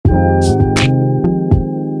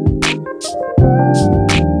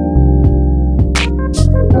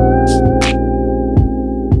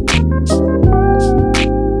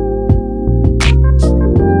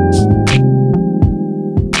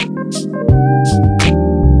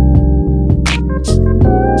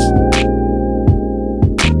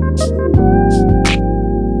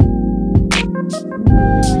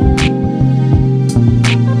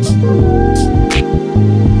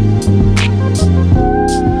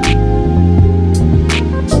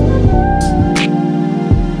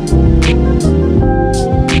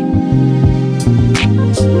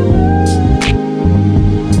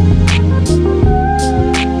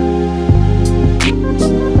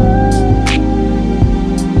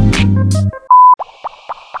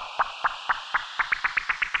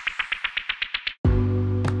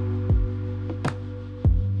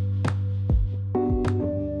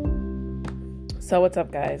So what's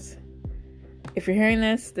up, guys? If you're hearing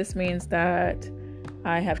this means that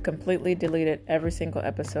I have completely deleted every single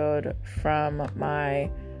episode from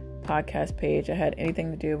my podcast page that had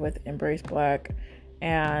anything to do with Embrace Black,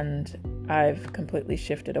 and I've completely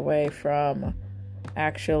shifted away from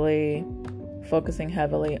actually focusing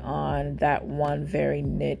heavily on that one very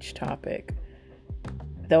niche topic.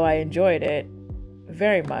 Though I enjoyed it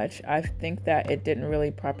very much, I think that it didn't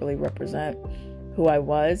really properly represent who I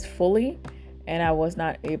was fully, and I was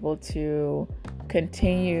not able to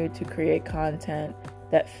continue to create content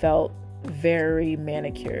that felt very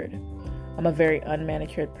manicured. I'm a very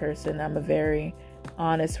unmanicured person. I'm a very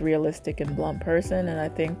honest, realistic, and blunt person, and I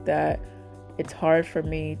think that it's hard for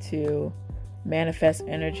me to manifest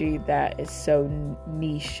energy that is so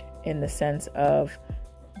niche in the sense of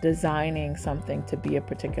designing something to be a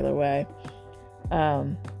particular way. I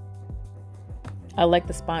like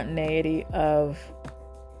the spontaneity of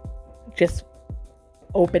just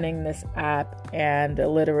opening this app and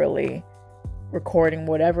literally recording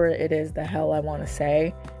whatever it is the hell I want to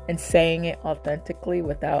say and saying it authentically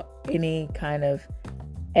without any kind of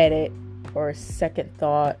edit or second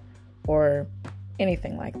thought or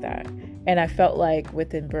anything like that. And I felt like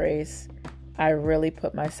with Embrace, I really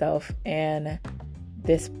put myself in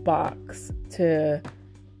this box to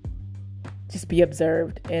just be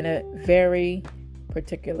observed in a very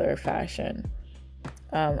particular fashion.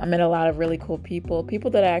 I met a lot of really cool people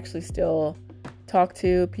that I actually still talk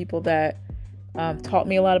to, people that taught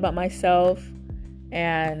me a lot about myself.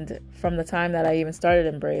 And from the time that I even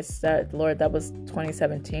started Embrace, that was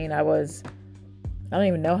 2017. I don't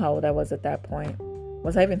even know how old I was at that point.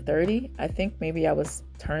 Was I even 30? I think maybe I was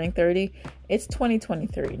turning 30. It's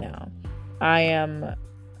 2023 now. I am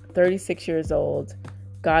 36 years old.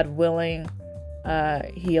 God willing,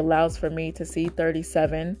 He allows for me to see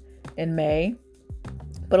 37 in May.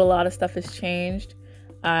 But a lot of stuff has changed.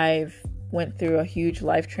 I've went through a huge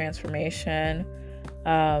life transformation,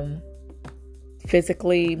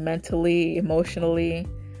 physically, mentally, emotionally.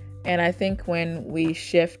 And I think when we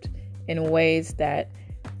shift in ways that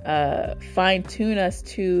fine-tune us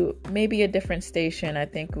to maybe a different station, I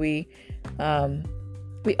think we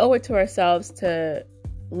owe it to ourselves to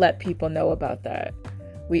let people know about that.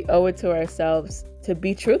 We owe it to ourselves to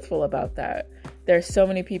be truthful about that. There's so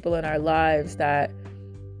many people in our lives that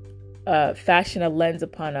fashion a lens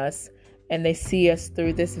upon us, and they see us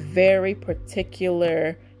through this very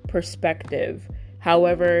particular perspective.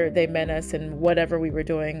 However they met us and whatever we were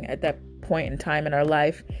doing at that point in time in our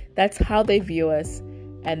life, that's how they view us,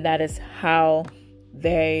 and that is how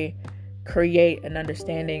they create an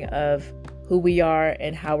understanding of who we are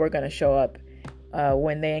and how we're going to show up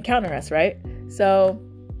when they encounter us, right? So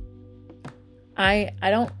I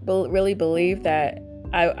don't really believe that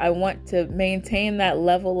I want to maintain that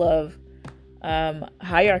level of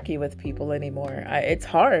hierarchy with people anymore. It's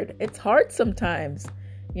hard. It's hard sometimes.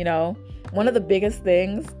 You know, one of the biggest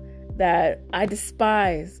things that I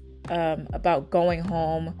despise about going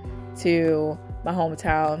home to my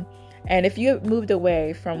hometown, and if you moved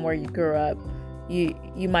away from where you grew up, you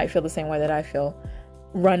might feel the same way that I feel.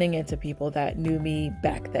 Running into people that knew me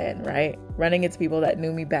back then, right? Running into people that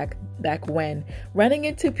knew me back when. Running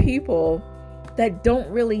into people that don't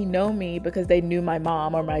really know me because they knew my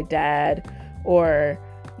mom or my dad, or,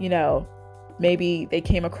 you know, maybe they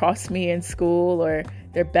came across me in school, or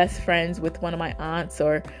they're best friends with one of my aunts,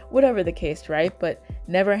 or whatever the case, right? But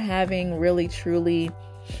never having really truly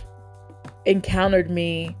encountered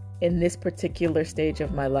me in this particular stage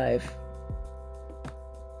of my life.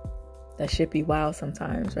 That shit be wild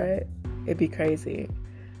sometimes, right? It'd be crazy.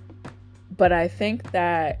 But I think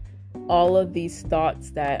that all of these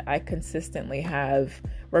thoughts that I consistently have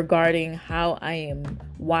regarding how I am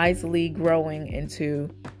wisely growing into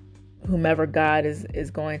whomever God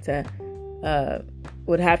is going to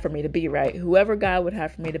would have for me to be, right? Whoever God would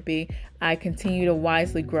have for me to be, I continue to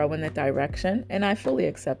wisely grow in that direction, and I fully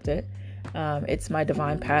accept it. It's my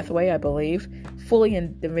divine pathway, I believe, fully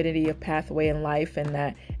in divinity of pathway in life, and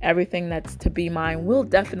that everything that's to be mine will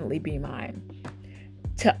definitely be mine.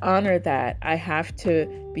 To honor that, I have to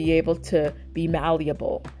be able to be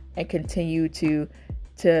malleable and continue to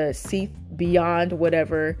see beyond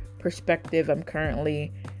whatever perspective I'm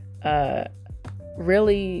currently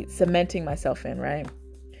really cementing myself in, right?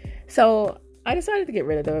 So I decided to get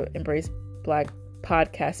rid of the Embrace Black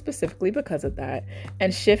podcast specifically because of that,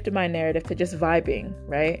 and shift my narrative to just vibing,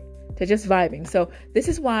 right? To just vibing. So this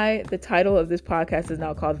is why the title of this podcast is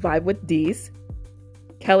now called Vibe with Dees,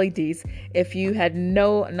 Kelly Dees. If you had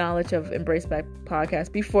no knowledge of Embrace Black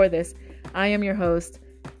podcast before this, I am your host,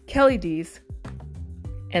 Kelly Dees,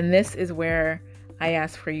 and this is where I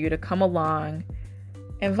ask for you to come along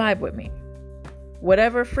and vibe with me.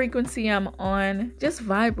 Whatever frequency I'm on, just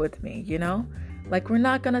vibe with me, you know? Like, we're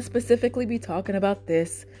not going to specifically be talking about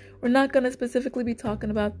this. We're not going to specifically be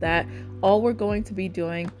talking about that. All we're going to be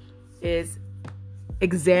doing is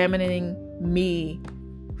examining me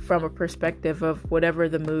from a perspective of whatever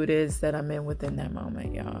the mood is that I'm in within that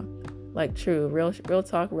moment, y'all. Like, true, real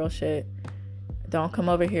talk, real shit. Don't come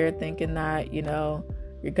over here thinking that, you know,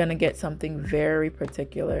 you're going to get something very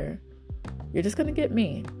particular. You're just going to get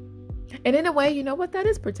me. And in a way, you know what? That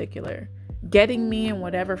is particular. Getting me in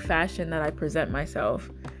whatever fashion that I present myself.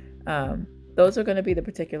 Those are going to be the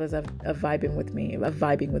particulars of vibing with me, of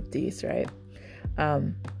vibing with Dees, right?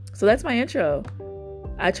 So that's my intro.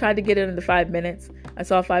 I tried to get it into 5 minutes. I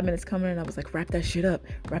saw 5 minutes coming and I was like, wrap that shit up.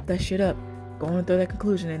 Going to throw that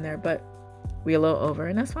conclusion in there. But we a little over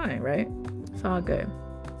and that's fine, right? It's all good.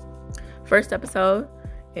 First episode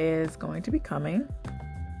is going to be coming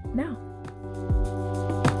now.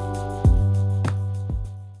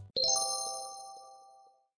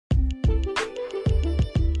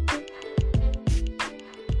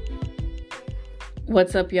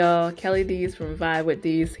 What's up, y'all? Kelly Dees from Vibe with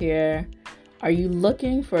Dees here. Are you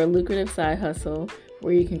looking for a lucrative side hustle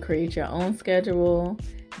where you can create your own schedule,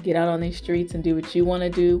 get out on these streets and do what you want to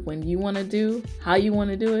do, when you want to do, how you want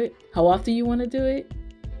to do it, how often you want to do it?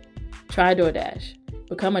 Try DoorDash.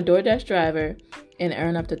 Become a DoorDash driver and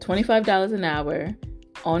earn up to $25 an hour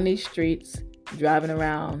on these streets, driving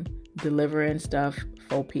around, delivering stuff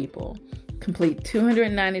for people. Complete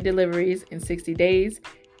 290 deliveries in 60 days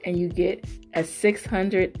and you get a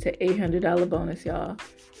 $600 to $800 bonus, y'all.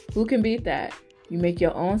 Who can beat that? You make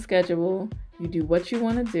your own schedule. You do what you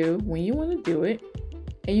want to do when you want to do it,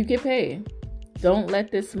 and you get paid. Don't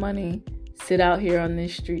let this money sit out here on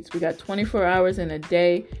these streets. We got 24 hours in a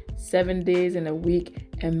day, 7 days in a week,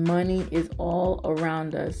 and money is all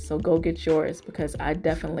around us. So go get yours because I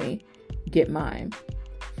definitely get mine.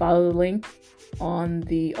 Follow the link on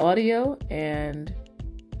the audio and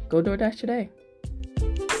go DoorDash today.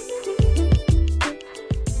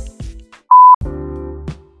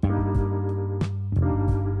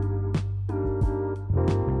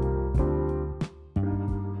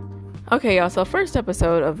 Okay, y'all, so first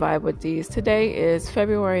episode of Vibe with Dees. Today is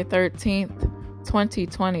February 13th,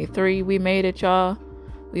 2023. We made it, y'all.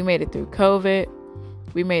 We made it through COVID.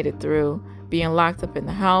 We made it through being locked up in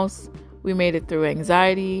the house. We made it through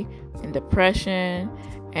anxiety and depression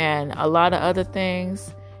and a lot of other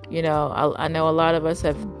things. You know, I know a lot of us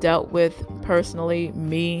have dealt with, personally,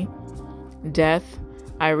 death.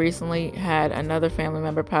 I recently had another family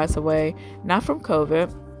member pass away, not from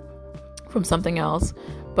COVID, from something else.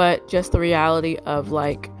 But just the reality of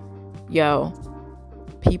like, yo,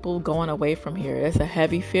 people going away from here. It's a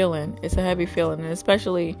heavy feeling. And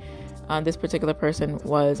especially this particular person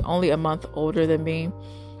was only a month older than me.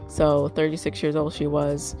 So 36 years old she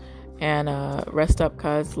was. And rest up,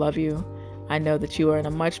 cuz. Love you. I know that you are in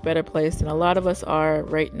a much better place than a lot of us are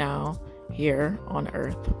right now here on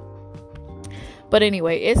earth. But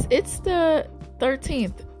anyway, it's the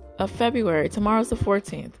 13th of February. Tomorrow's the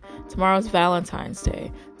 14th. Tomorrow's Valentine's Day.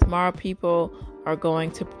 Tomorrow people are going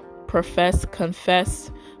to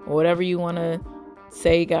confess, whatever you want to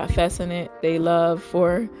say, got fess in it, they love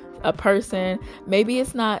for a person. Maybe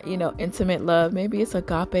it's not, intimate love. Maybe it's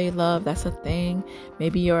agape love. That's a thing.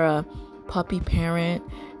 Maybe you're a puppy parent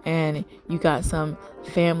and you got some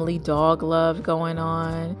family dog love going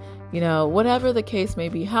on. Whatever the case may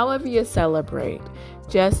be, however you celebrate,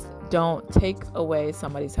 just don't take away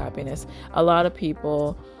somebody's happiness. A lot of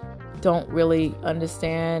people don't really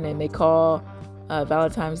understand and they call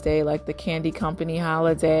Valentine's Day like the candy company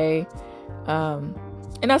holiday. And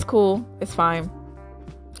that's cool. It's fine.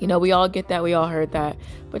 We all get that. We all heard that.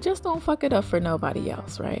 But just don't fuck it up for nobody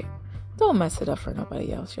else, right? Don't mess it up for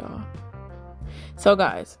nobody else, y'all. So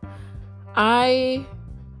guys, I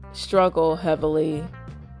struggle heavily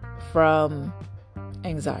from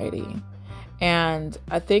anxiety. And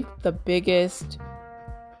I think the biggest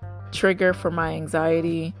trigger for my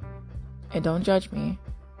anxiety, and don't judge me,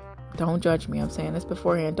 I'm saying this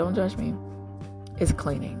beforehand, don't judge me, is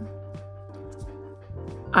cleaning.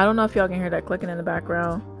 I don't know if y'all can hear that clicking in the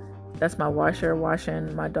background. That's my washer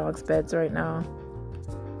washing my dog's beds right now.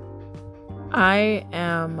 I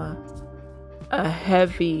am a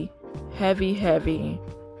heavy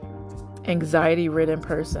anxiety-ridden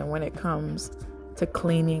person when it comes to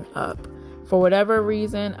cleaning up. For whatever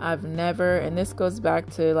reason, I've never, and this goes back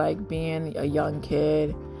to like being a young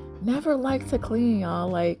kid, never liked to clean, y'all.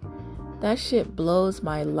 Like, that shit blows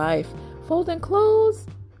my life. Folding clothes,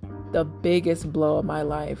 the biggest blow of my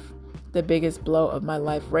life. the biggest blow of my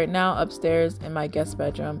life. Right now, upstairs in my guest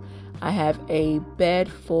bedroom, I have a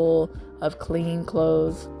bed full of clean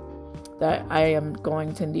clothes that I am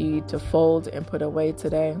going to need to fold and put away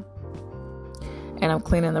today. And I'm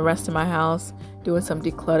cleaning the rest of my house, doing some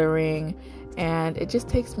decluttering, and it just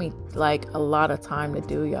takes me like a lot of time to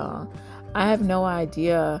do, y'all. I have no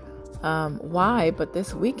idea why, but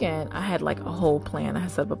this weekend I had like a whole plan. I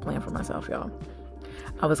had set up a plan for myself, y'all.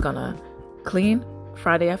 I was gonna clean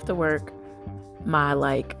Friday after work, my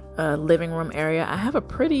living room area. I have a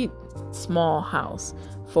pretty small house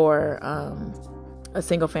for a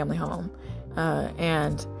single family home,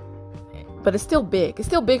 but it's still big. It's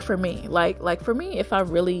still big for me. Like for me, if I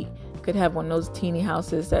really could have one of those teeny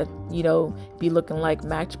houses that, you know, be looking like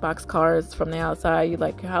Matchbox cars from the outside, you're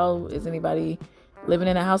like, how is anybody living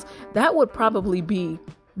in a house? That would probably be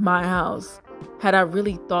my house had I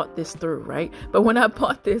really thought this through, right? But when I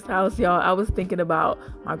bought this house, y'all, I was thinking about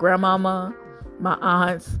my grandmama, my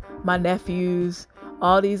aunts, my nephews,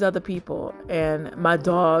 all these other people, and my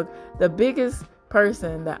dog. The biggest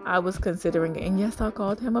person that I was considering, and yes, I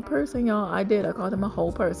called him a person, y'all. I did. I called him a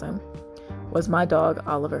whole person, was my dog,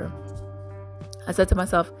 Oliver. I said to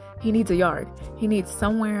myself, he needs a yard. He needs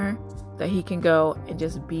somewhere that he can go and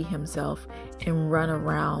just be himself and run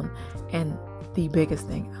around. And the biggest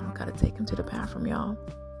thing, I don't gotta take him to the bathroom, y'all.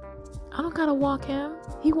 I don't gotta walk him.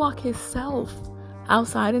 He walk himself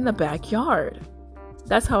outside in the backyard.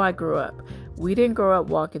 That's how I grew up. We didn't grow up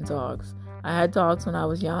walking dogs. I had dogs when I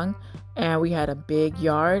was young, and we had a big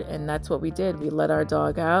yard, and that's what we did. We let our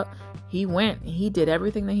dog out. He went, he did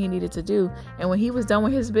everything that he needed to do. And when he was done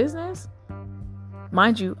with his business,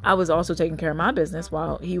 mind you, I was also taking care of my business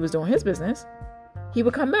while he was doing his business, he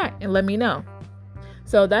would come back and let me know.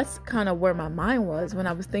 So that's kind of where my mind was when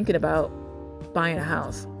I was thinking about buying a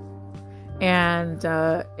house. And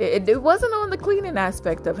it wasn't on the cleaning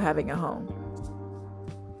aspect of having a home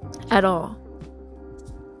at all.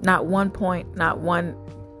 Not one point, not one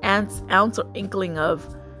ounce or inkling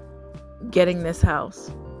of getting this house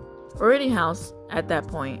or any house at that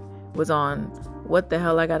point was on what the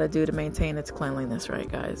hell I got to do to maintain its cleanliness,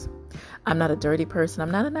 right, guys? I'm not a dirty person. I'm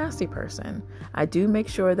not a nasty person. I do make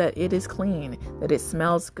sure that it is clean, that it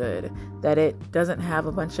smells good, that it doesn't have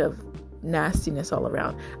a bunch of nastiness all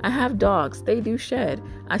around. I have dogs. They do shed.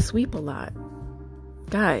 I sweep a lot.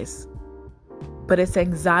 Guys, but it's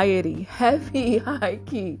anxiety, heavy, high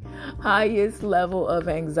key, highest level of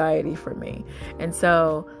anxiety for me. And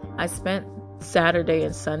so I spent Saturday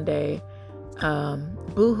and Sunday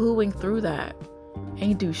boo-hooing through that.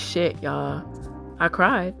 Ain't do shit, y'all. I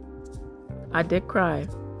cried. I did cry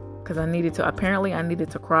because I needed to. Apparently, I needed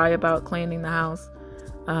to cry about cleaning the house.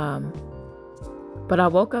 But I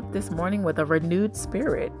woke up this morning with a renewed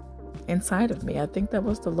spirit inside of me. I think that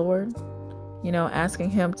was the Lord, asking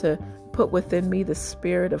him to put within me the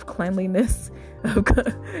spirit of cleanliness,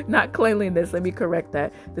 not cleanliness. Let me correct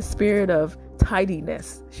that. The spirit of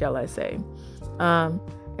tidiness, shall I say.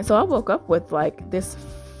 And so I woke up with like this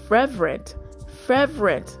fervent,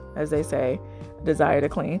 as they say, desire to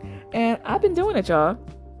clean. And I've been doing it, y'all.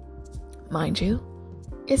 Mind you,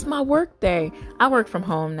 it's my work day. I work from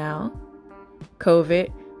home now.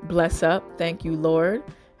 COVID, bless up, thank you, Lord,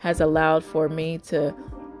 has allowed for me to...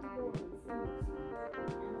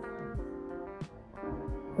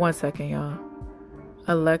 One second, y'all.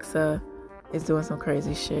 Alexa is doing some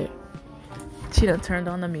crazy shit. She done turned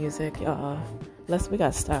on the music, y'all. We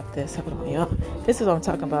gotta stop this. Hold on, y'all. This is what I'm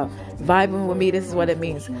talking about. Vibing with me, this is what it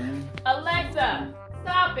means. Alexa,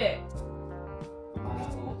 stop it.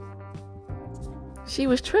 She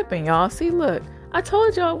was tripping, y'all. See, look. I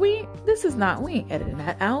told y'all, we ain't editing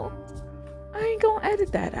that out. I ain't gonna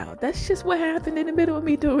edit that out. That's just what happened in the middle of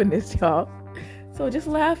me doing this, y'all. So just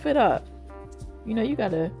laugh it up. You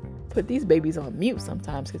gotta put these babies on mute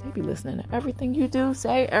sometimes because they be listening to everything you do,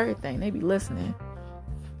 say, everything. They be listening.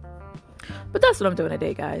 But that's what I'm doing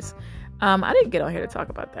today, guys. I didn't get on here to talk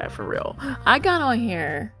about that for real. I got on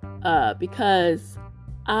here because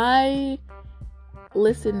I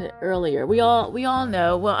listened earlier. We all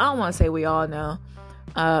know. Well, I don't want to say we all know.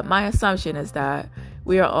 My assumption is that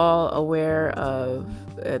we are all aware of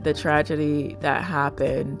the tragedy that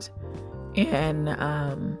happened in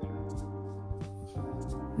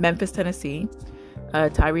Memphis, Tennessee.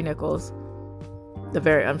 Tyre Nichols, the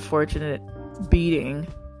very unfortunate beating,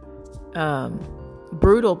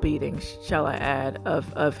 brutal beating, shall I add,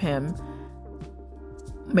 of him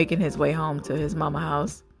making his way home to his mama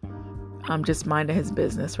house. Just minding his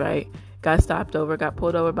business, right? Got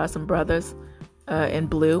pulled over by some brothers in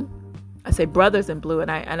blue. I say brothers in blue,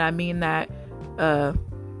 and I mean that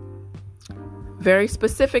very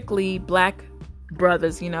specifically black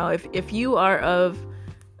brothers. If you are of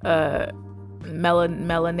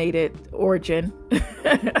melanated origin,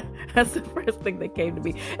 that's the first thing that came to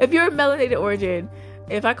me. If you're a melanated origin,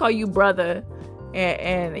 if I call you brother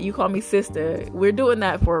and you call me sister, we're doing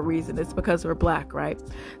that for a reason. It's because we're black, right?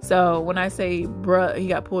 So when I say he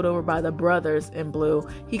got pulled over by the brothers in blue,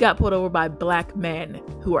 he got pulled over by black men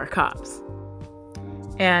who are cops.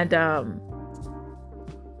 And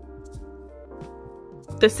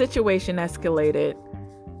the situation escalated,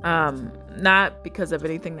 not because of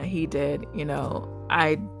anything that he did.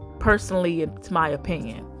 I personally, it's my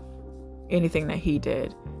opinion, anything that he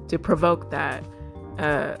did to provoke that,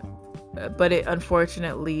 but it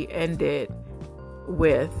unfortunately ended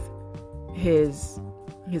with his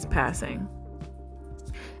passing.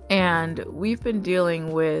 And we've been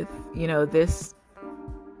dealing with, this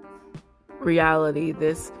reality,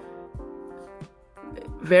 this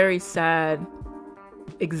very sad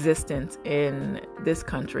existence in this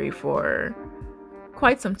country for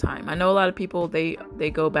quite some time. I know a lot of people, they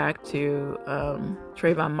go back to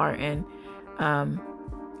Trayvon Martin,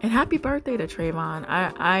 and happy birthday to Trayvon.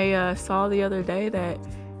 I saw the other day that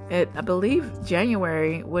I believe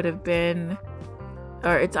January would have been,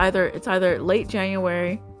 or it's either late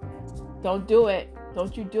January. Don't do it.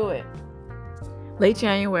 Don't you do it. Late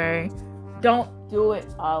January. Don't do it,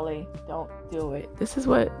 Ollie. Don't do it. This is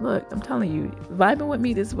what, look, I'm telling you, vibing with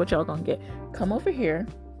me, this is what y'all gonna get. Come over here.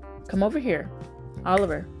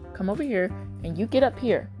 Oliver, come over here and you get up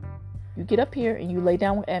here. You get up here and you lay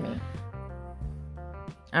down with Emmy.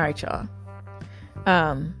 All right, y'all.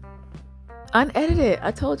 Unedited.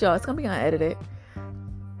 I told y'all it's gonna be unedited.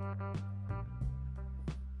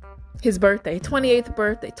 His birthday, 28th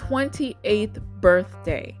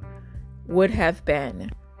birthday would have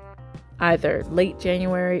been either late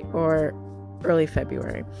January or early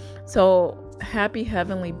February. So happy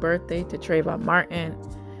heavenly birthday to Trayvon Martin.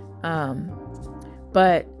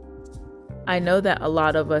 But I know that a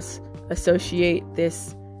lot of us associate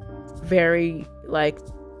this very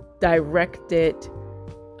directed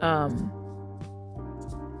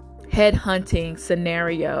headhunting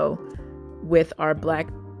scenario with our black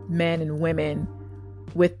men and women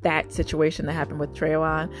with that situation that happened with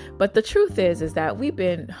Trayvon. But the truth is that we've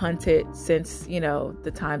been hunted since,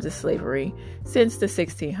 the times of slavery, since the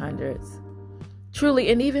 1600s.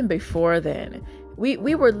 Truly, and even before then, we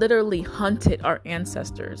were literally hunted. Our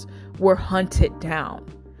ancestors were hunted down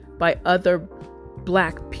by other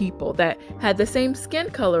black people that had the same skin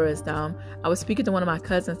color as them. I was speaking to one of my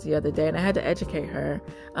cousins the other day, and I had to educate her,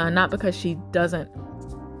 not because she doesn't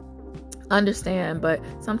understand, but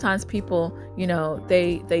sometimes people,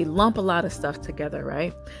 they lump a lot of stuff together,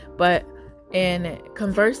 right? But in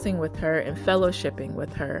conversing with her and fellowshipping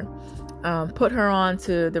with her, put her on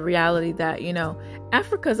to the reality that,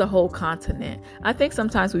 Africa's a whole continent. I think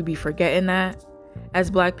sometimes we be forgetting that as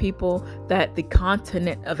black people, that the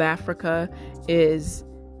continent of Africa is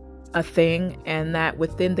a thing, and that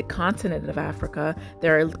within the continent of Africa,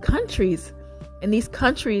 there are countries, and these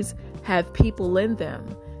countries have people in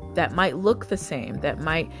them that might look the same, that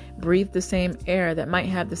might breathe the same air, that might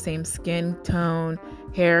have the same skin tone,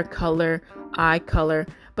 hair color, eye color.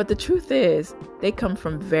 But the truth is, they come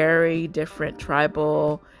from very different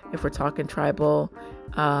tribal, if we're talking tribal,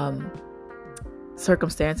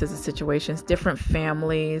 circumstances and situations, different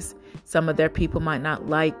families. Some of their people might not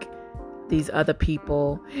like these other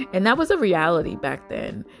people. And that was a reality back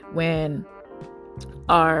then when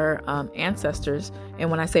our ancestors,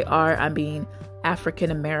 and when I say our, I mean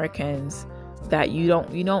African Americans, that you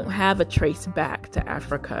don't have a trace back to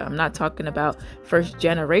Africa. I'm not talking about first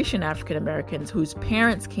generation African Americans whose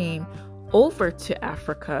parents came over to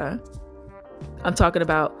Africa. I'm talking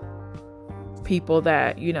about people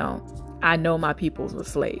that, I know my peoples were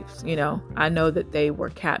slaves. I know that they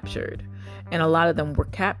were captured, and a lot of them were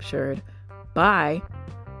captured by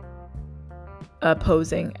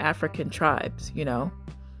opposing African tribes,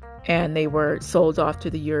 and they were sold off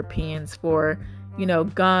to the Europeans for,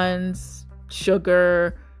 guns,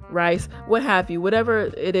 sugar, rice, what have you,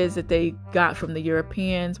 whatever it is that they got from the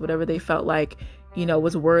Europeans, whatever they felt like,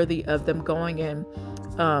 was worthy of them going and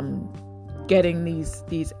getting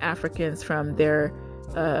these Africans from their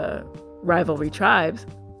rivalry tribes.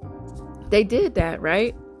 They did that,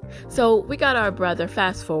 right? So we got our brother,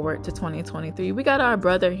 fast forward to 2023, we got our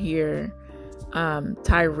brother here,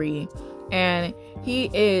 Tyree, and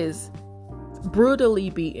he is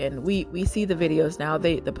brutally beaten. We see the videos now.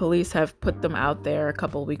 The police have put them out there a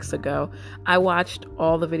couple weeks ago. I watched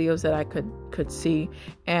all the videos that I could see,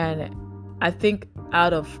 and I think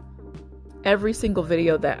out of every single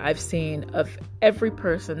video that I've seen of every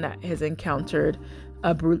person that has encountered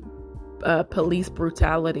a police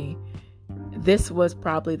brutality, this was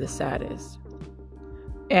probably the saddest.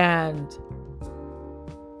 And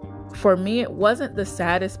for me, it wasn't the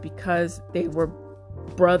saddest because they were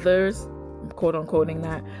brothers, quote unquoting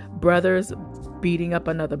that, brothers beating up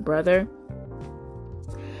another brother.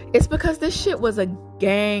 It's because this shit was a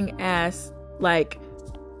gang ass, like,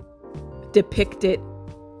 depicted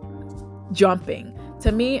jumping.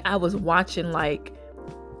 To me, I was watching, like,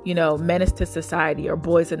 you know, Menace to Society or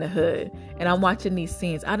Boys in the Hood, and I'm watching these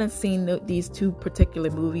scenes. I done seen these two particular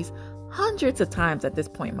movies hundreds of times at this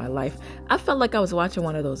point in my life. I felt like I was watching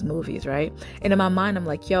one of those movies, right? And in my mind, I'm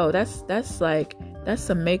like, yo, that's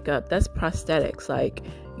some makeup, that's prosthetics, like,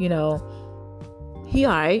 you know, he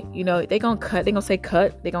alright, you know, they gonna say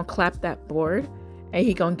cut, they gonna clap that board, and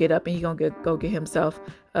he gonna get up and he gonna go get himself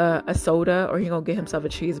a soda, or he gonna get himself a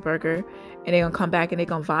cheeseburger, and they gonna come back and they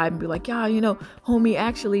gonna vibe and be like, yeah, you know, homie,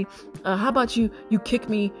 actually, how about you kick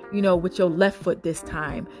me, you know, with your left foot this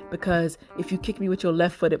time, because if you kick me with your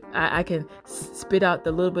left foot, I can spit out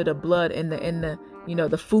the little bit of blood in the you know,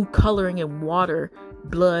 the food coloring and water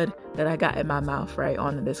blood that I got in my mouth right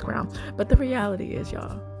on this ground. But the reality is,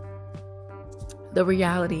 y'all,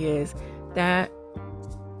 that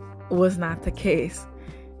was not the case.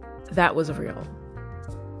 That was real.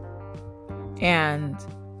 And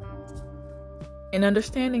in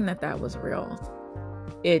understanding that was real,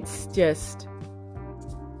 it's just,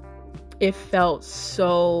 it felt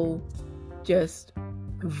so just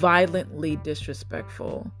violently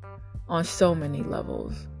disrespectful on so many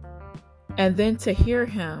levels. And then to hear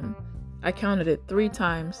him, I counted it 3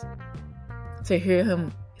 times, to hear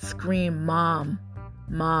him scream, "Mom,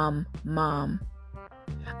 mom, mom."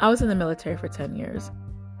 I was in the military for 10 years.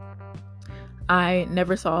 I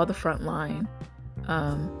never saw the front line.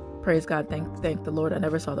 Praise God, thank the Lord, I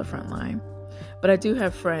never saw the front line. But I do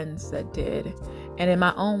have friends that did. And in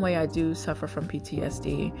my own way, I do suffer from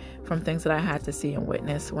PTSD, from things that I had to see and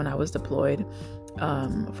witness when I was deployed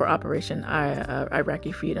for Operation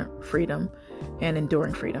Iraqi Freedom and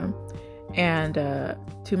Enduring Freedom. And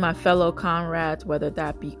to my fellow comrades, whether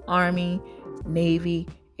that be Army, Navy,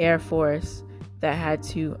 Air Force, that had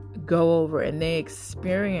to go over and they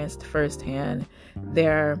experienced firsthand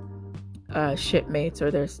their shipmates or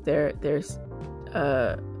their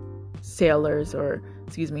sailors, or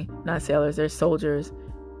excuse me, not sailors, their soldiers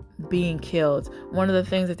being killed. One of the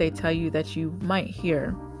things that they tell you that you might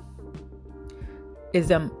hear is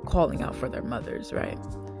them calling out for their mothers, right?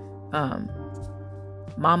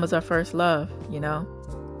 Mama's our first love, you know,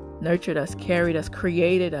 nurtured us, carried us,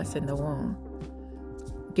 created us in the womb,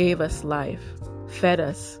 gave us life, fed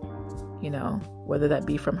us, you know, whether that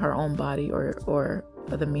be from her own body or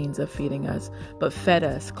the means of feeding us, but fed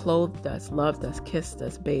us, clothed us, loved us, kissed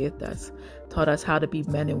us, bathed us, taught us how to be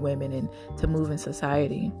men and women and to move in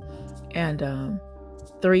society. And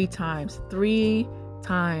 3 times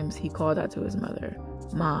he called out to his mother,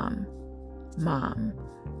 "Mom, mom,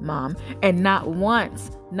 mom." And not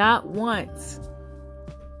once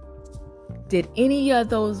did any of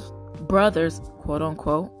those brothers, quote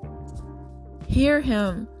unquote, hear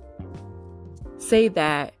him say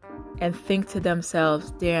that and think to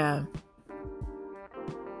themselves, damn,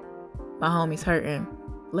 my homie's hurting.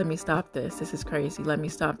 Let me stop this. This is crazy. Let me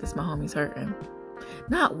stop this. My homie's hurting.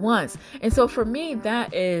 Not once. And so for me,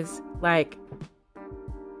 that is like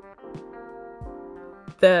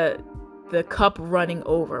the cup running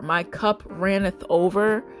over. My cup ranneth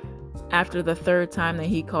over after the 3rd time that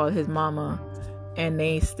he called his mama, and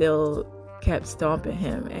they still kept stomping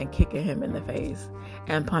him and kicking him in the face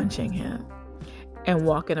and punching him and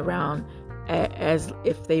walking around as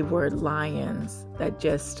if they were lions that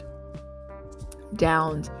just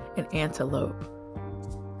downed an antelope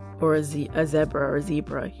or a zebra or a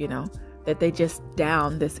zebra, you know, that they just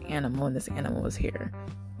downed this animal and this animal was here.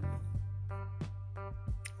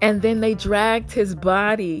 And then they dragged his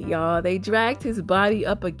body, y'all. They dragged his body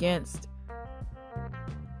up against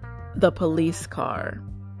the police car.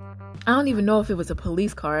 I don't even know if it was a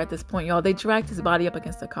police car at this point, y'all. They dragged his body up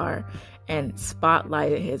against the car and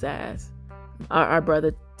spotlighted his ass. Our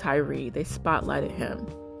brother Tyree, they spotlighted him.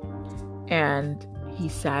 And he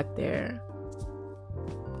sat there.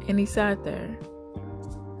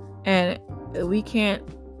 And we can't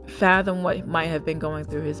fathom what might have been going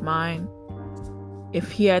through his mind if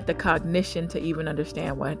he had the cognition to even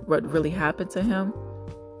understand what really happened to him.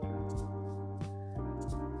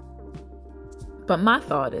 But my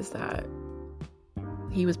thought is that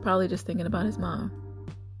he was probably just thinking about his mom.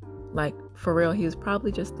 Like, for real, he was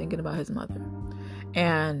probably just thinking about his mother.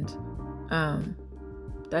 And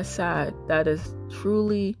that's sad. That is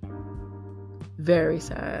truly very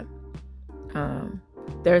sad.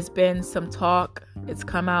 There's been some talk. It's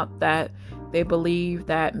come out that they believe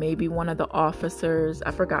that maybe one of the officers,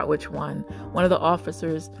 I forgot which one of the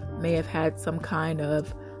officers may have had some kind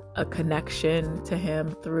of a connection to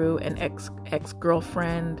him through an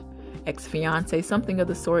ex-girlfriend, ex-fiance, something of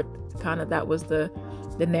the sort. Kind of that was the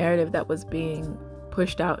narrative that was being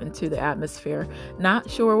pushed out into the atmosphere. Not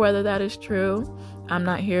sure whether that is true. I'm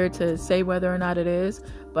not here to say whether or not it is,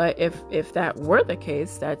 but if that were the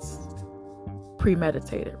case, that's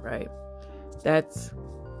premeditated, right? That's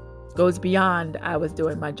goes beyond I was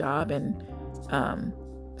doing my job and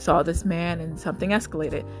saw this man and something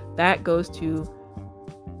escalated. That goes to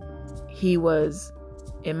he was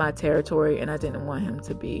in my territory and I didn't want him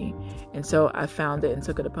to be. And so I found it and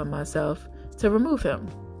took it upon myself to remove him.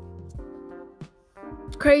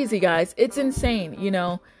 Crazy, guys. It's insane,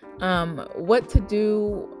 what to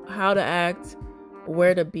do, how to act,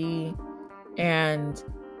 where to be, and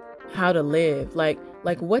how to live. Like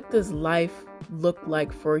what does life look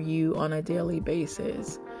like for you on a daily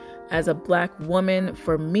basis? As a Black woman,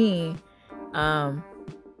 for me, my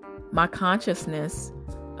consciousness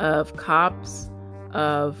of cops,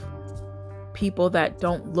 of people that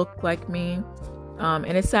don't look like me,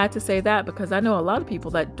 and it's sad to say that because I know a lot of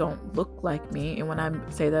people that don't look like me, and when I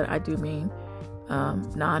say that, I do mean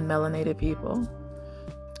non-melanated people,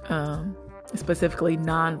 specifically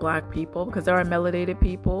non-Black people, because there are melanated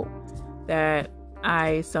people that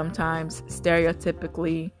I sometimes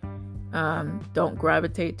stereotypically don't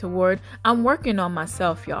gravitate toward. I'm working on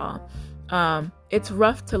myself, y'all. It's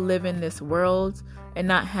rough to live in this world and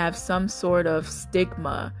not have some sort of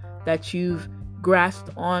stigma that you've grasped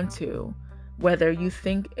onto, whether you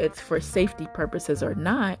think it's for safety purposes or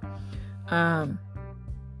not.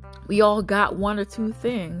 We all got one or two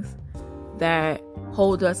things that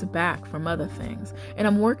hold us back from other things. And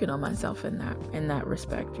I'm working on myself in that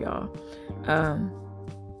respect, y'all.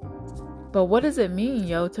 But what does it mean,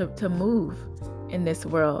 to move in this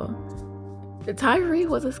world? Tyree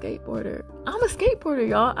was a skateboarder. I'm a skateboarder,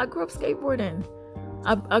 y'all. I grew up skateboarding.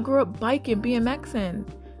 I grew up biking, BMXing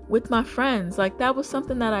with my friends. Like, that was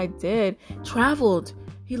something that I did. Traveled.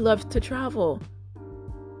 He loved to travel.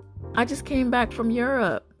 I just came back from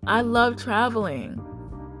Europe. I love traveling.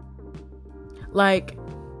 Like,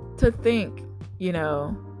 to think,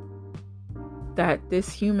 that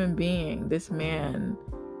this human being, this man,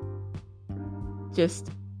 just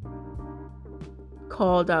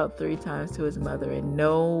called out 3 times to his mother and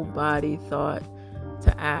nobody thought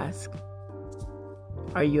to ask,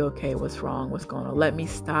 are you okay? What's wrong? What's going on? Let me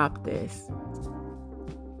stop this.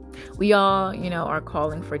 We all, are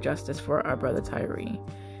calling for justice for our brother Tyree,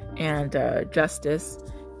 and justice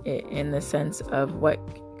in the sense of what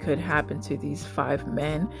could happen to these 5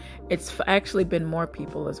 men. It's actually been more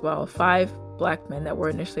people as well. 5 Black men that were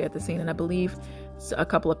initially at the scene, and I believe a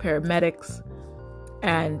couple of paramedics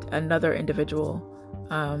and another individual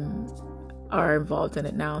are involved in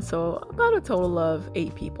it now. So about a total of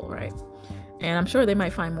 8 people, right? And I'm sure they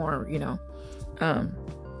might find more,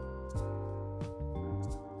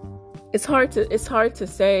 it's hard to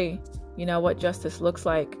say, what justice looks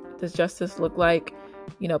like. Does justice look like,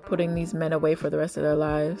 putting these men away for the rest of their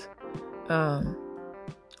lives?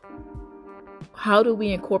 How do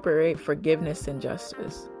we incorporate forgiveness and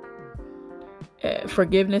justice?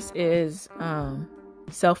 Forgiveness is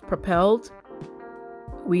self-propelled.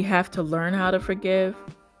 We have to learn how to forgive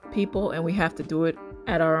people, and we have to do it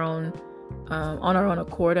at our own, on our own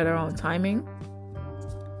accord, at our own timing.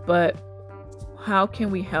 But how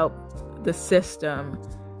can we help the system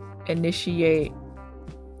initiate,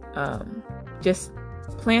 just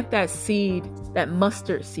plant that seed, that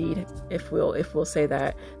mustard seed, if we'll say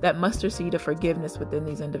that mustard seed of forgiveness within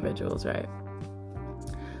these individuals, right?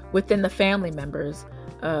 Within the family members,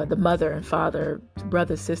 the mother and father,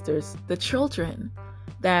 brothers, sisters, the children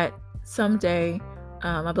that someday,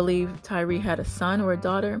 I believe Tyree had a son or a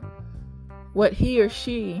daughter, what he or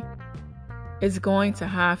she is going to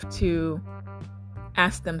have to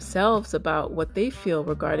ask themselves about what they feel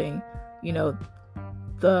regarding,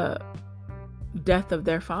 the death of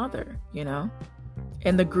their father,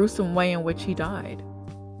 and the gruesome way in which he died.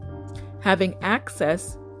 Having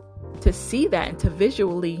access to see that and to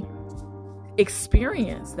visually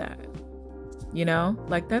experience that,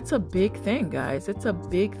 that's a big thing, guys. It's a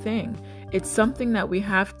big thing. It's something that we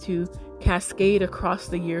have to cascade across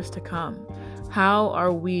the years to come. How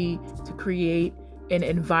are we to create an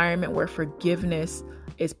environment where forgiveness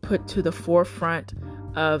is put to the forefront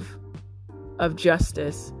of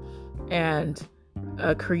justice, and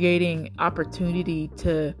creating opportunity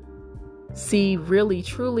to see really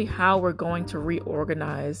truly how we're going to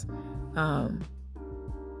reorganize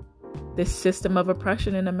this system of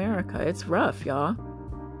oppression in America. It's rough, y'all.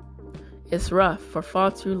 It's rough. For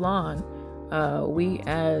far too long, we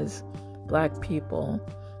as Black people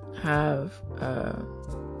have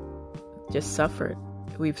just suffered.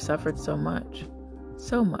 We've suffered so much.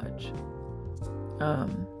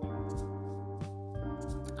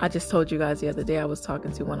 I just told you guys the other day I was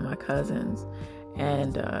talking to one of my cousins,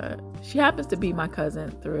 and she happens to be my cousin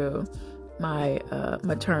through my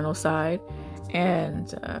maternal side.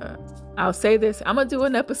 And I'll say this, I'm gonna do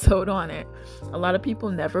an episode on it. A lot of people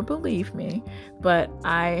never believe me, but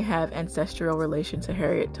I have ancestral relation to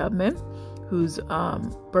Harriet Tubman, whose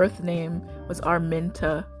birth name was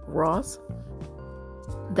Arminta Ross.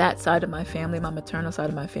 That side of my family, my maternal side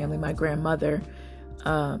of my family, my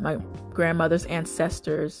grandmother's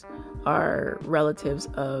ancestors are relatives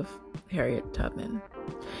of Harriet Tubman.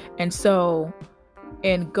 And so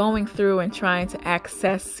in going through and trying to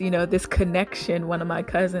access, this connection, one of my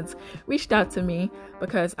cousins reached out to me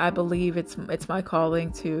because I believe it's my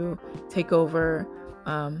calling to take over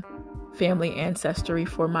family ancestry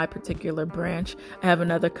for my particular branch. I have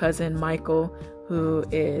another cousin, Michael, who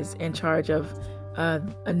is in charge of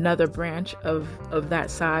another branch of that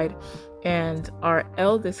side. And our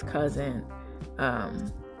eldest cousin,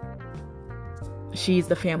 she's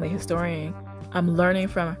the family historian. I'm learning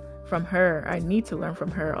from her. I need to learn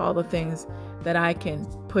from her all the things that I can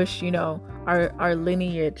push, our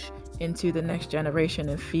lineage into the next generation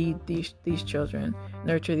and feed these children,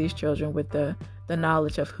 nurture these children with the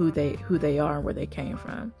knowledge of who they are and where they came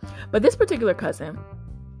from. But this particular cousin,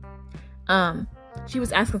 she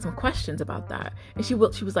was asking some questions about that. And she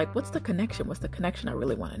was like, what's the connection? What's the connection? I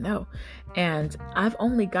really want to know. And I've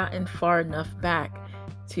only gotten far enough back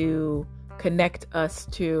to connect us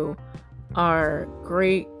to our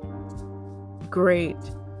great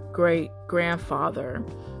grandfather,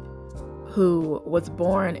 who was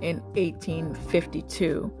born in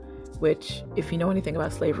 1852, which, if you know anything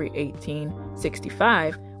about slavery,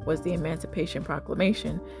 1865 was the Emancipation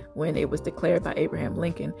Proclamation, when it was declared by Abraham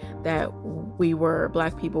Lincoln that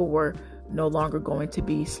Black people were no longer going to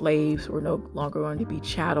be slaves, we're no longer going to be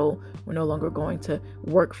chattel, we're no longer going to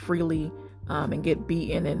work freely and get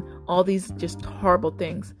beaten and all these just horrible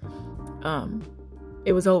things.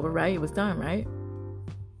 It was over, right? It was done, right?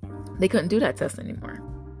 They couldn't do that to us anymore.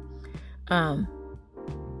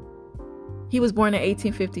 He was born in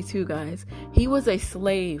 1852, guys. He was a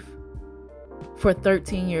slave for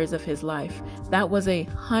 13 years of his life. That was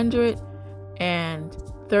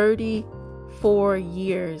 134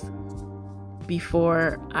 years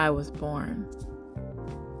before I was born.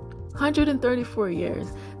 134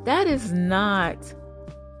 years. That is not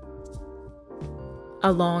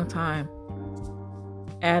a long time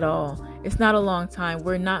at all. It's not a long time.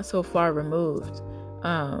 We're not so far removed.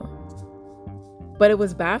 But it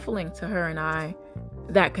was baffling to her and I,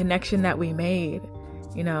 that connection that we made,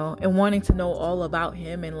 and wanting to know all about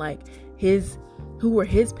him and who were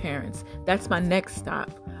his parents. That's my next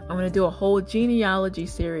stop. I'm going to do a whole genealogy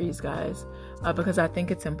series, guys, because I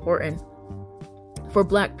think it's important for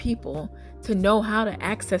Black people to know how to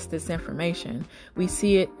access this information. We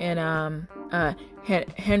see it in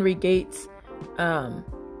Henry Gates,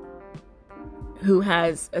 who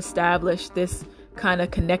has established this kind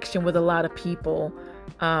of connection with a lot of people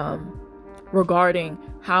regarding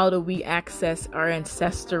how do we access our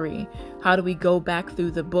ancestry, how do we go back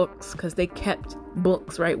through the books, because they kept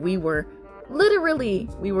books, right? We were literally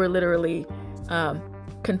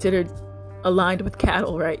considered aligned with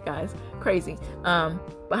cattle, right, guys? Crazy.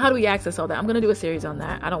 But how do we access all that? I'm going to do a series on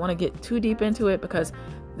that. I don't want to get too deep into it because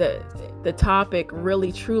the topic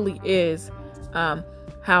really truly is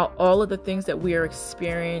how all of the things that we are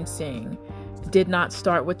experiencing did not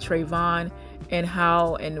start with Trayvon, and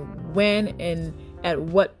how and when and at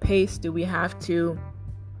what pace do we have to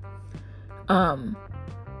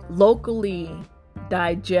locally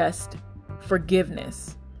digest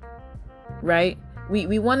forgiveness, right?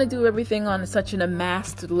 We want to do everything on such an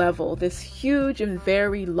amassed level, this huge and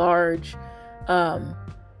very large,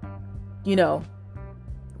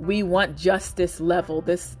 we want justice level,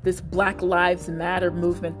 this Black Lives Matter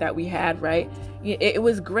movement that we had, right? It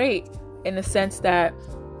was great in the sense that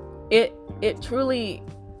it truly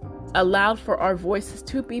allowed for our voices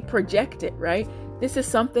to be projected, right? This is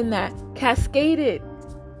something that cascaded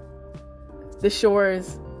the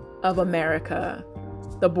shores of America,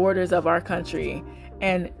 the borders of our country,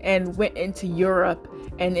 and went into Europe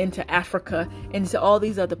and into Africa and into all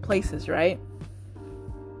these other places, right?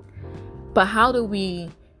 But how do we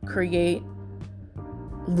create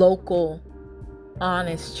local,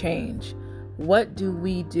 honest change? What do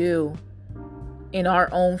we do in our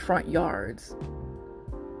own front yards?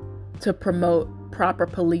 to promote proper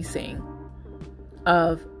policing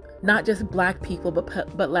of not just Black people,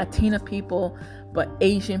 but Latina people, but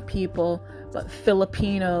Asian people, but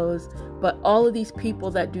Filipinos, but all of these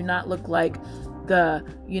people that do not look like the,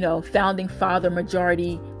 founding father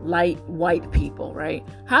majority light white people, right?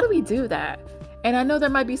 How do we do that? And I know there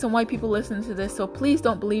might be some white people listening to this, so please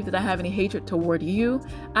don't believe that I have any hatred toward you.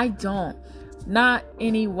 I don't. Not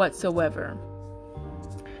any whatsoever.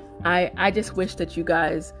 I just wish that you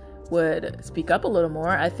guys would speak up a little more.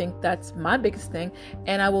 I think that's my biggest thing.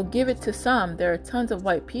 And I will give it to some. There are tons of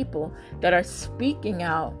white people that are speaking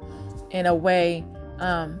out in a way,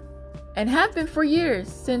 and have been for years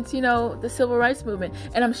since, the civil rights movement.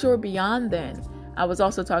 And I'm sure beyond then. I was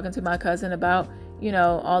also talking to my cousin about,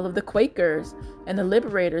 all of the Quakers and the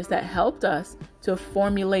liberators that helped us to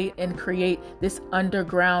formulate and create this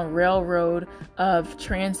underground railroad of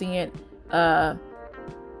transient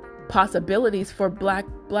possibilities for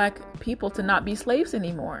black people to not be slaves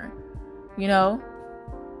anymore.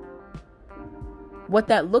 What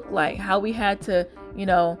that looked like, how we had to,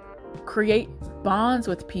 create bonds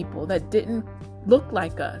with people that didn't look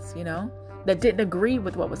like us, that didn't agree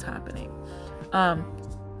with what was happening.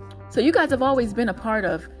 So you guys have always been a part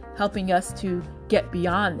of helping us to get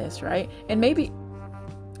beyond this, right? And maybe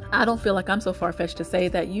I don't feel like I'm so far-fetched to say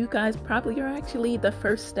that you guys probably are actually the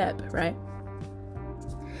first step, right?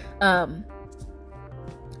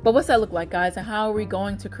 But what's that look like, guys? And how are we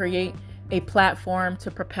going to create a platform to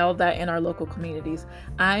propel that in our local communities?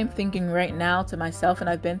 I'm thinking right now to myself, and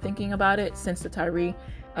I've been thinking about it since the Tyre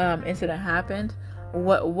incident happened.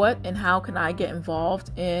 What and how can I get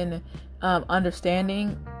involved in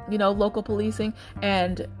understanding, local policing?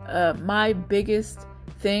 And my biggest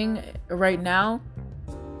thing right now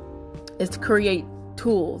is to create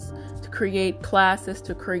tools, to create classes,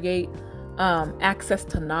 to create access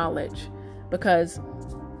to knowledge, because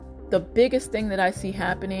the biggest thing that I see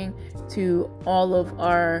happening to all of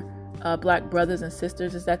our Black brothers and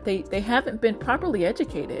sisters is that they haven't been properly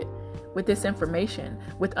educated with this information,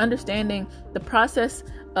 with understanding the process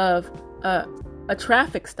of a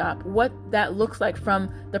traffic stop, what that looks like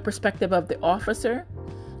from the perspective of the officer,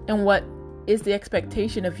 and what is the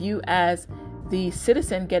expectation of you as the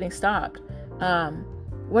citizen getting stopped.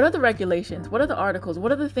 What are the regulations? What are the articles?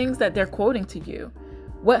 What are the things that they're quoting to you?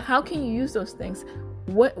 How can you use those things?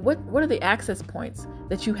 What are the access points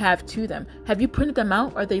that you have to them? Have you printed them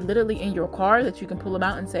out? Are they literally in your car that you can pull them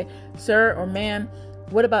out and say, sir or ma'am,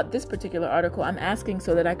 what about this particular article? I'm asking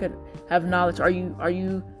so that I could have knowledge. Are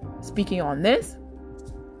you speaking on this?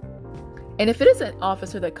 And if it is an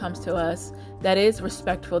officer that comes to us that is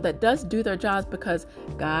respectful, that does do their jobs, because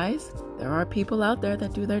guys, there are people out there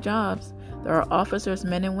that do their jobs. There are officers,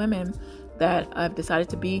 men and women, that have decided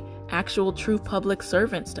to be actual true public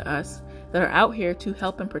servants to us, that are out here to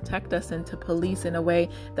help and protect us and to police in a way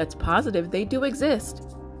that's positive. They do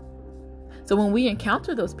exist. So when we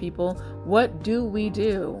encounter those people, what do we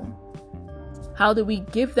do? How do we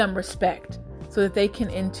give them respect so that they can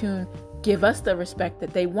in tune give us the respect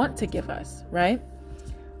that they want to give us, right?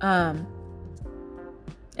 And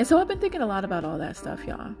so I've been thinking a lot about all that stuff,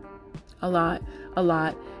 y'all. A lot.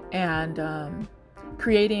 And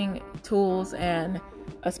creating tools, and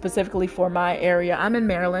specifically for my area. I'm in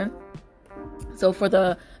Maryland. So for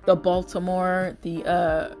the Baltimore,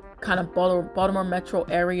 the kind of Baltimore metro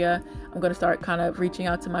area, I'm going to start kind of reaching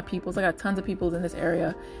out to my peoples. I got tons of peoples in this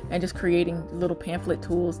area, and just creating little pamphlet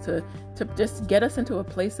tools to just get us into a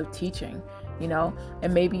place of teaching,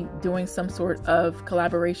 and maybe doing some sort of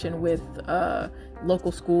collaboration with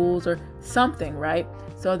local schools or something, right?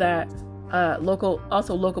 So that local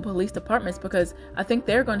police departments, because I think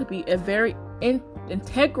they're going to be a very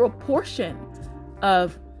integral portion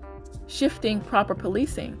of shifting proper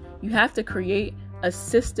policing. You have to create a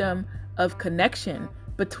system of connection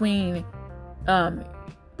between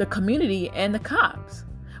the community and the cops.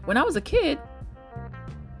 When I was a kid,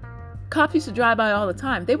 cops used to drive by all the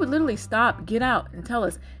time. They would literally stop, get out, and tell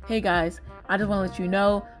us, hey guys, I just want to let you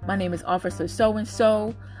know, my name is Officer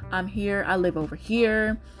so-and-so. I'm here. I live over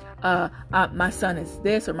here. My son is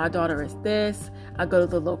this, or my daughter is this. I go to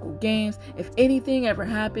the local games. If anything ever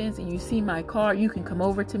happens and you see my car, you can come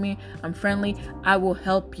over to me. I'm friendly. I will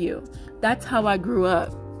help you. That's how I grew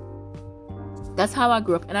up.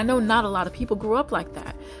 And I know not a lot of people grew up like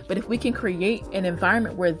that. But if we can create an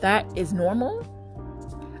environment where that is normal,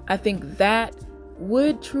 I think that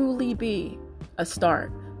would truly be a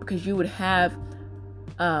start, because you would have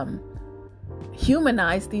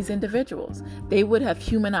humanized these individuals. They would have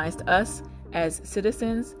humanized us as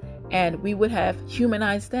citizens, and we would have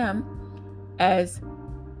humanized them as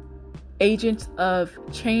agents of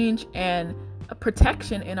change and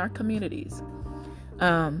protection in our communities.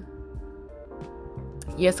 So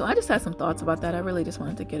I just had some thoughts about that. I really just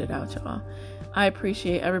wanted to get it out, y'all. I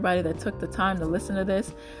appreciate everybody that took the time to listen to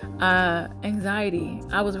this. Anxiety.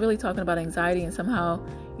 I was really talking about anxiety, and somehow,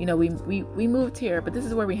 we moved here, but this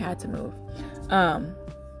is where we had to move.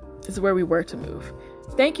 This is where we were to move.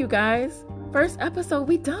 Thank you, guys. First episode,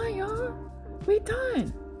 we done, y'all. We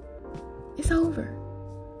done. It's over.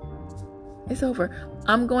 It's over.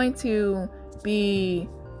 I'm going to be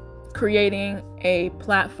creating a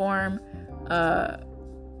platform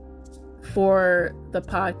for the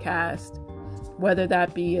podcast, whether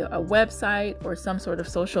that be a website or some sort of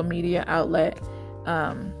social media outlet,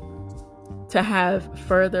 to have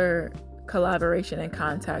further collaboration and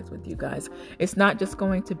contact with you guys. It's not just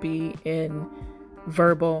going to be in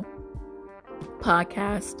verbal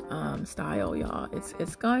podcast style, y'all.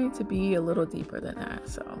 It's going to be a little deeper than that.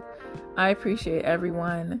 So I appreciate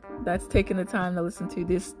everyone that's taken the time to listen to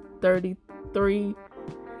this 33,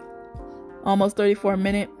 almost 34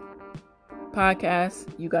 minute podcast.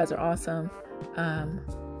 You guys are awesome.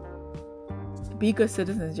 Be good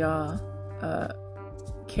citizens, y'all.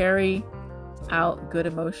 Carry out good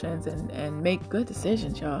emotions and make good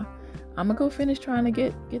decisions, y'all. I'm gonna go finish trying to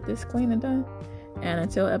get this clean and done. And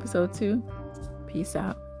until episode 2, peace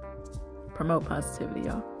out. Promote positivity,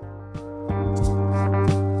 y'all.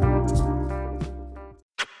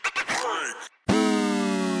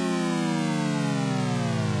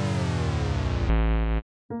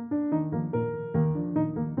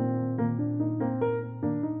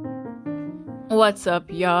 What's up,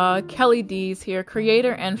 y'all? Kelly Dees here,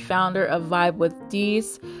 creator and founder of Vibe with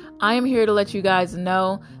Dees. I am here to let you guys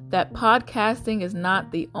know that podcasting is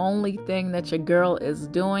not the only thing that your girl is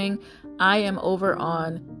doing. I am over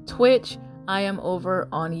on Twitch. I am over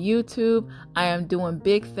on YouTube. I am doing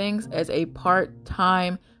big things as a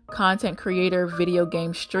part-time content creator, video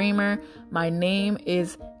game streamer. My name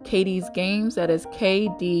is Katie's Games. That is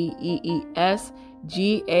KDEES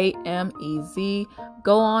GAMEZ.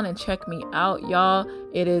 Go on and check me out, y'all.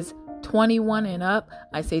 It is 21 and up.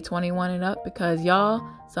 I say 21 and up because, y'all,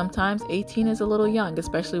 sometimes 18 is a little young,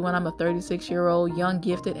 especially when I'm a 36-year-old young,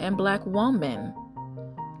 gifted, and Black woman.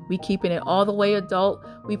 We keeping it all the way adult.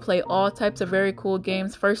 We play all types of very cool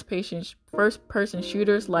games. First person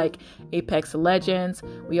shooters like Apex Legends.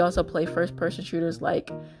 We also play first person shooters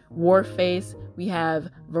like Warface. We have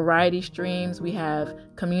variety streams. We have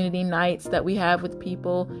community nights that we have with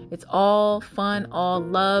people. It's all fun, all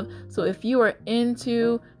love. So if you are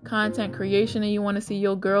into content creation and you want to see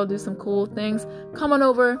your girl do some cool things, come on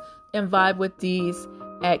over and vibe with Dees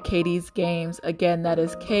at Katie's Games. Again, that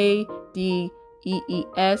is KDEESGAMEZ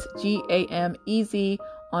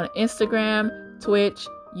on Instagram, Twitch,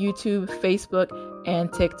 YouTube, Facebook,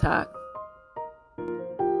 and TikTok.